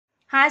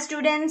Hi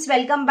students,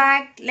 welcome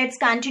back. Let's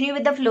continue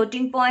with the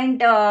floating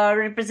point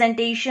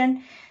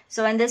representation.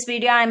 So in this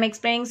video, I am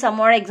explaining some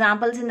more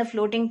examples in the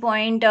floating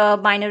point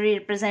binary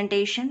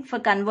representation for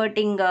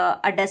converting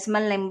a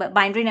decimal number,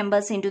 binary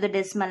numbers into the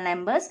decimal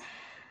numbers.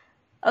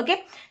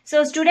 Okay,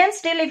 so students,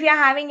 still if you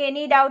are having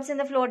any doubts in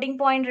the floating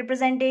point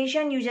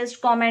representation, you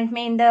just comment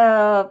me in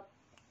the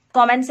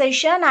comment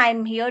section.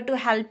 I'm here to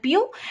help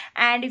you,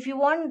 and if you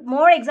want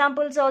more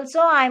examples also,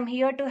 I'm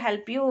here to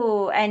help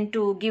you and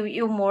to give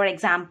you more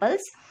examples.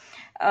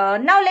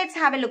 Now let's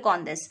have a look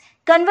on this.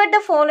 Convert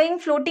the following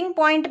floating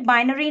point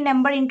binary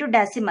number into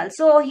decimal.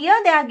 So here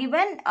they are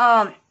given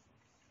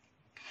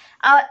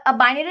a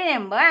binary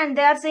number and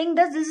they are saying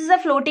that this is a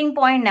floating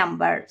point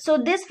number. So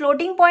this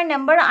floating point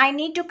number I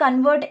need to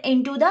convert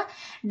into the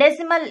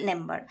decimal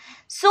number.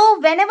 So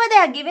whenever they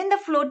are given the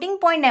floating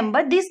point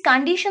number, these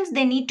conditions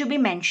they need to be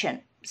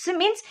mentioned. So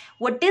means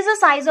what is the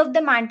size of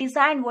the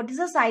mantissa and what is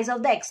the size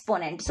of the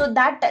exponent. So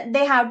that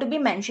they have to be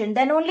mentioned.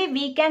 Then only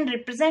we can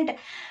represent,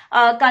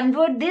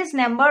 convert this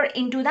number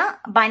into the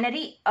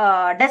binary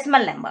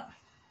decimal number.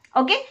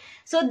 Okay.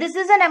 So this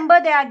is a number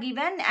they are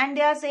given and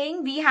they are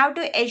saying we have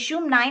to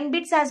assume 9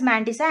 bits as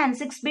mantissa and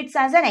 6 bits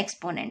as an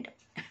exponent.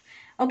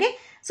 Okay.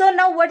 So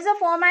now what's the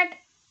format?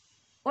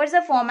 What's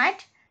the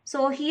format?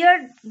 So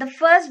here the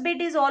first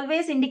bit is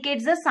always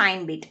indicates the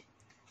sign bit.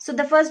 So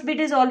the first bit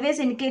is always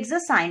indicates the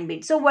sign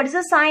bit. So what is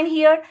the sign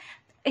here?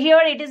 Here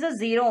it is a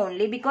 0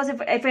 only, because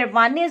if a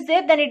 1 is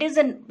there, then it is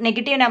a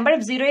negative number.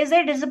 If 0 is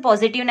there, it is a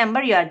positive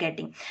number you are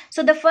getting.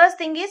 So the first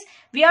thing is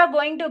we are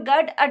going to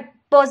get a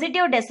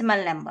positive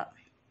decimal number,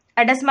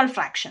 a decimal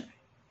fraction,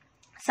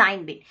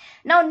 sign bit.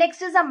 Now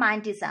next is a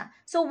mantissa.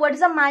 So what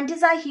is a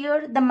mantissa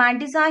here? The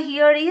mantissa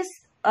here is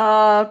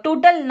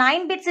total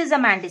 9 bits is a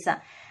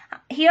mantissa.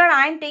 Here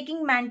I am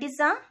taking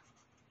mantissa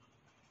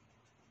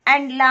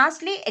and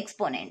lastly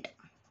exponent.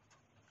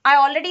 I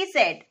already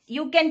said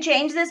you can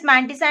change this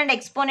mantissa and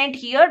exponent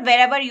here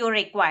wherever you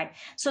require.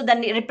 So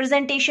the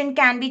representation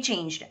can be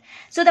changed.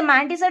 So the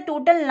mantissa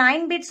total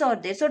 9 bits are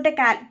there. So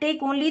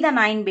take only the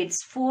 9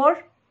 bits. 4,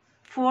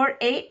 4,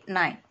 8,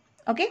 9.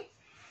 Okay.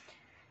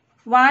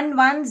 1,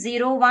 1,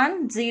 0,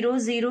 1, 0,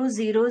 0,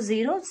 0,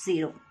 0,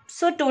 0.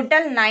 So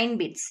total 9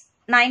 bits.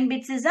 9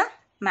 bits is a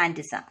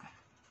mantissa.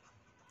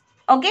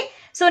 Okay.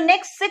 So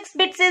next 6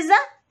 bits is a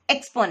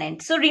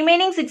exponent. So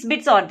remaining 6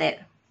 bits are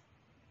there.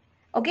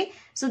 Okay.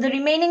 So the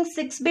remaining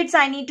 6 bits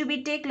I need to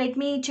be take. Let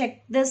me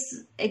check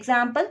this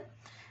example.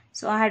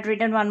 So I had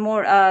written one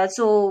more.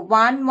 So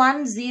 1,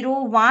 1,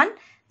 0, 1,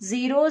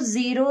 0,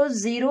 0,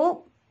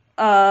 0.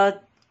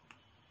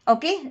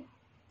 Okay.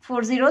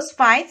 4 zeros,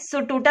 5.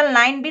 So total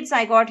 9 bits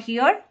I got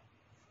here.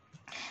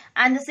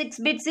 And the 6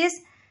 bits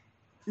is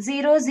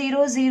 0,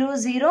 0, 0,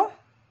 0,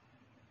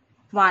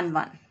 1,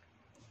 1.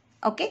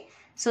 Okay.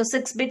 So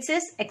 6 bits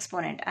is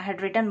exponent. I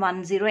had written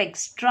 1, 0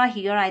 extra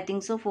here. I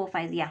think so 4,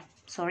 5. Yeah.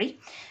 Sorry.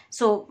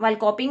 So while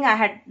copying, I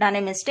had done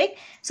a mistake.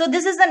 So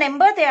this is the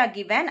number they are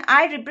given.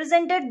 I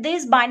represented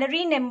this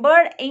binary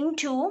number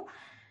into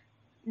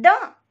the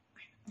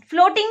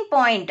floating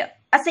point,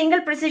 a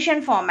single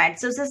precision format.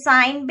 So it's a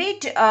sign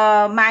bit,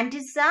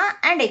 mantissa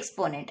and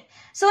exponent.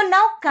 So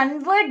now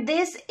convert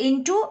this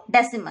into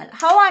decimal.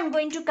 How I'm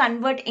going to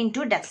convert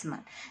into decimal?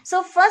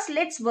 So first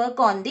let's work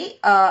on the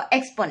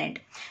exponent.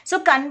 So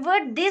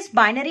convert this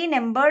binary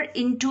number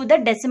into the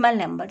decimal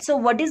number. So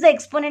what is the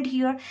exponent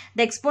here?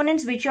 The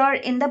exponents which are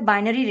in the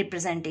binary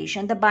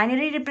representation. The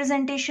binary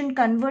representation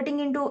converting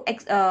into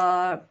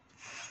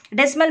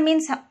decimal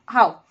means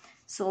how?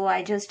 So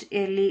I just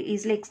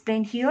easily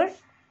explain here.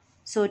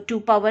 So 2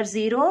 power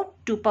 0,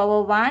 2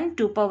 power 1,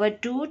 2 power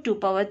 2, 2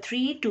 power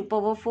 3, 2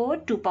 power 4,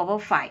 2 power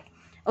 5.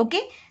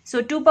 Okay.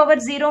 So 2 power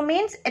 0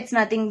 means it's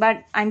nothing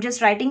but I'm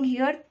just writing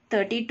here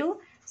 32,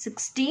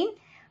 16,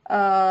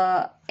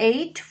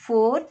 8,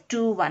 4,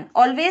 2, 1.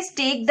 Always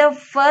take the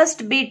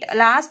first bit,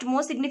 last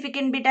most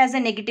significant bit as a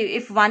negative.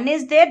 If 1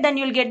 is there, then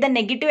you'll get the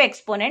negative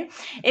exponent.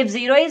 If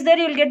 0 is there,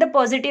 you'll get the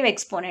positive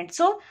exponent.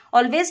 So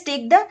always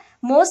take the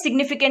most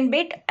significant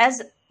bit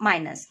as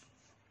minus.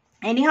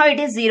 Anyhow, it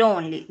is 0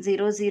 only.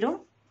 0,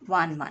 0,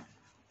 1, 1.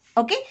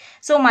 Okay.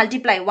 So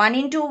multiply 1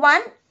 into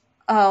 1,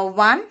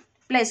 1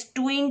 plus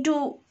 2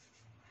 into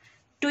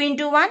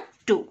 1,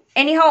 2.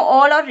 Anyhow,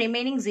 all are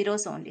remaining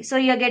zeros only. So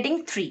you are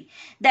getting 3.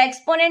 The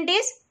exponent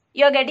is,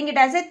 you are getting it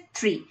as a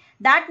 3.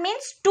 That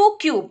means 2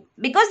 cube,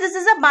 because this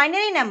is a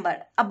binary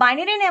number. A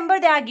binary number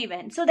they are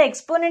given. So the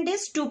exponent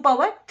is 2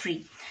 power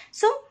 3.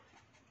 So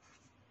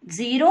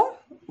 0,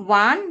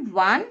 1,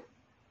 1.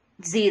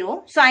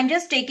 0. So I'm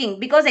just taking,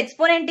 because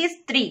exponent is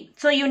 3.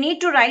 So you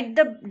need to write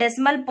the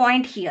decimal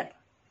point here.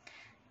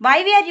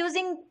 Why we are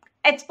using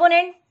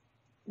exponent?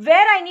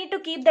 Where I need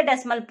to keep the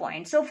decimal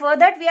point. So for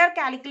that we are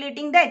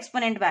calculating the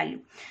exponent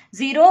value.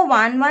 0,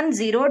 1, 1,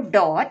 0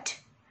 dot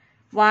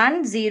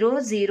 1, 0,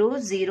 0,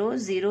 0,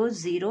 0,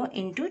 0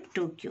 into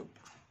 2 cube.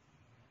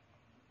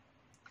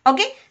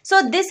 Okay.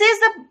 So this is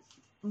the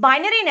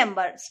binary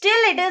number. Still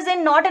it is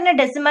not in a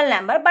decimal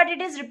number, but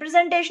it is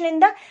representation in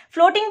the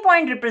floating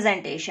point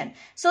representation.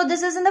 So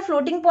this is in the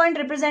floating point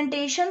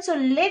representation. So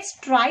let's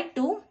try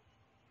to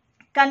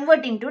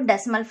convert into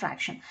decimal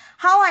fraction.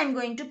 How I am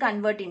going to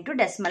convert into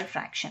decimal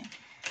fraction?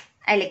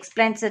 I'll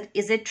explain. So,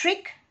 is a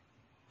trick.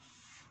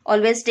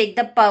 Always take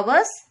the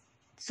powers.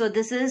 So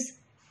this is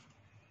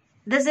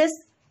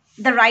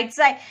the right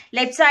side,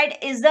 left side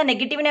is the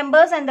negative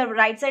numbers and the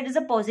right side is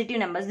the positive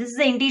numbers. This is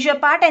the integer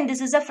part and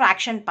this is the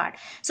fraction part.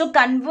 So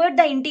convert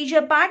the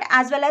integer part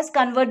as well as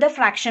convert the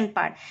fraction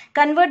part.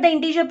 Convert the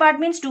integer part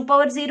means 2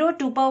 power 0,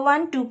 2 power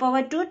 1, 2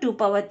 power 2, 2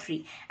 power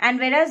 3. And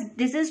whereas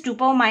this is 2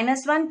 power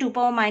minus 1, 2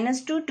 power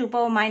minus 2, 2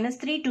 power minus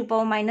 3, 2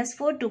 power minus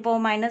 4, 2 power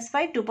minus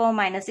 5, 2 power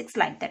minus 6,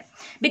 like that.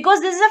 Because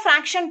this is a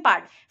fraction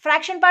part.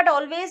 Fraction part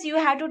always you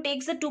have to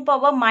take the 2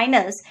 power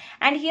minus,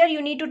 and here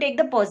you need to take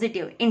the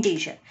positive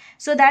integer.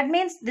 So that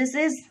means this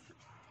is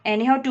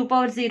anyhow 2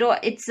 power 0,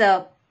 it's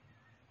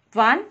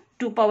 1,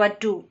 2 power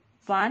 2,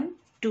 1,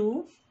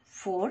 2,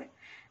 4.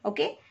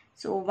 Okay,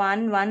 so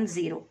 1, 1,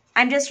 0.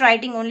 I'm just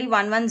writing only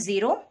 1, 1,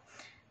 0.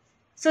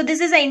 So this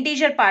is the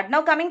integer part.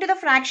 Now coming to the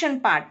fraction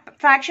part.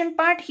 Fraction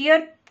part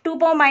here 2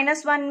 power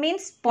minus 1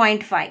 means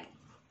 0.5.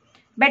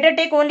 Better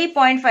take only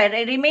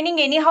 0.5. Remaining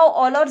anyhow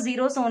all are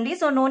zeros only.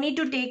 So no need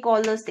to take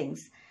all those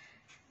things.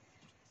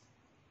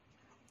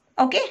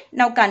 Okay.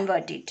 Now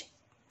convert it.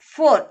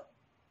 4.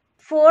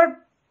 4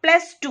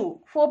 plus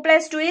 2. 4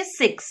 plus 2 is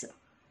 6.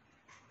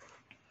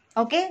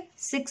 Okay.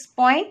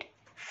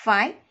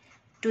 6.5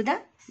 to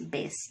the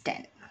base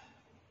 10.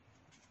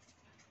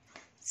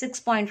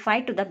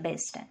 6.5 to the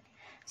base 10.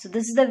 So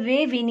this is the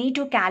way we need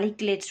to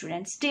calculate,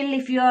 students. Still,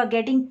 if you are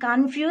getting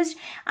confused,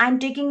 I'm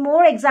taking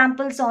more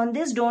examples on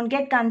this. Don't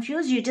get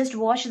confused. You just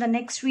watch the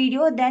next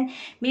video. Then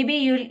maybe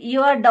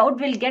your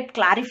doubt will get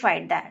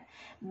clarified there.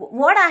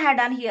 What I had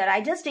done here, I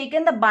just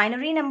taken the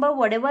binary number,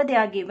 whatever they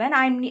are given.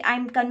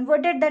 I'm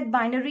converted that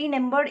binary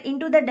number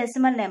into the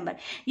decimal number.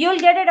 You'll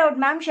get it out,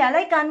 ma'am. Shall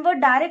I convert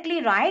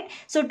directly, right?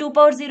 So 2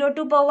 power 0,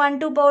 2 power 1,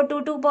 2 power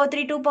 2, 2 power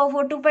 3, 2 power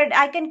 4, 2 power...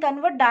 I can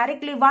convert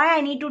directly. Why I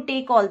need to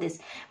take all this?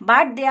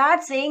 But they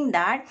are saying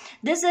that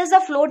this is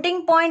a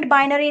floating point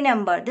binary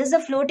number. This is a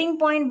floating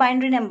point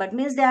binary number. It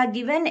means they are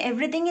given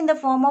everything in the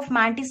form of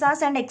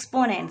mantissas and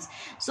exponents.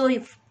 So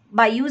if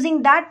by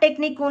using that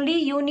technique only,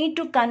 you need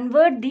to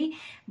convert the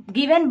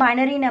given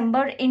binary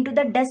number into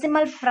the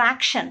decimal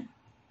fraction.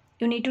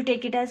 You need to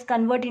take it as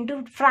convert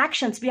into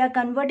fractions. We are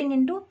converting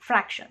into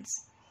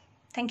fractions.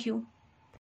 Thank you.